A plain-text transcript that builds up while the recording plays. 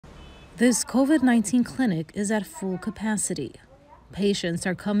This COVID-19 clinic is at full capacity. Patients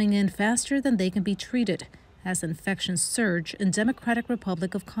are coming in faster than they can be treated as infections surge in Democratic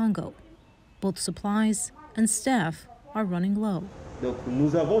Republic of Congo. Both supplies and staff are running low.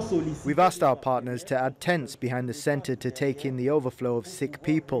 We've asked our partners to add tents behind the center to take in the overflow of sick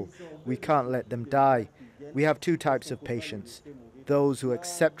people. We can't let them die. We have two types of patients, those who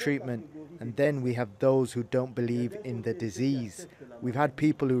accept treatment, and then we have those who don't believe in the disease. We've had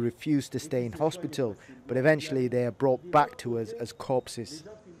people who refuse to stay in hospital, but eventually they are brought back to us as corpses.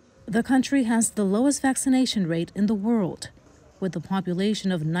 The country has the lowest vaccination rate in the world. With a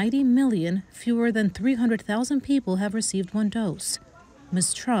population of 90 million, fewer than 300,000 people have received one dose.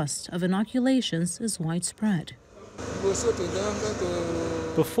 Mistrust of inoculations is widespread.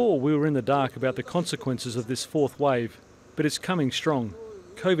 Before, we were in the dark about the consequences of this fourth wave, but it's coming strong.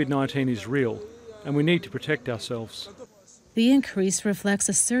 COVID-19 is real, and we need to protect ourselves. The increase reflects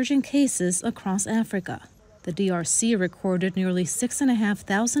a surge in cases across Africa. The DRC recorded nearly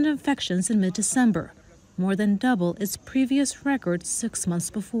 6,500 infections in mid-December, more than double its previous record 6 months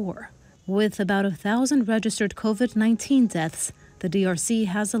before. With about 1,000 registered COVID-19 deaths, the DRC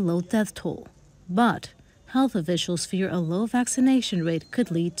has a low death toll. But health officials fear a low vaccination rate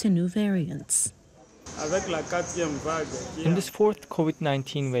could lead to new variants. In this fourth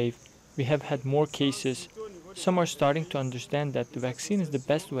COVID-19 wave, we have had more cases. Some are starting to understand that the vaccine is the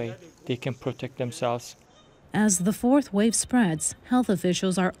best way they can protect themselves. As the fourth wave spreads, health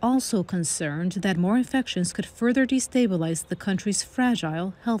officials are also concerned that more infections could further destabilize the country's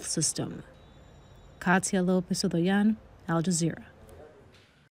fragile health system. Katia, Lopez-Hodayan, Al Jazeera.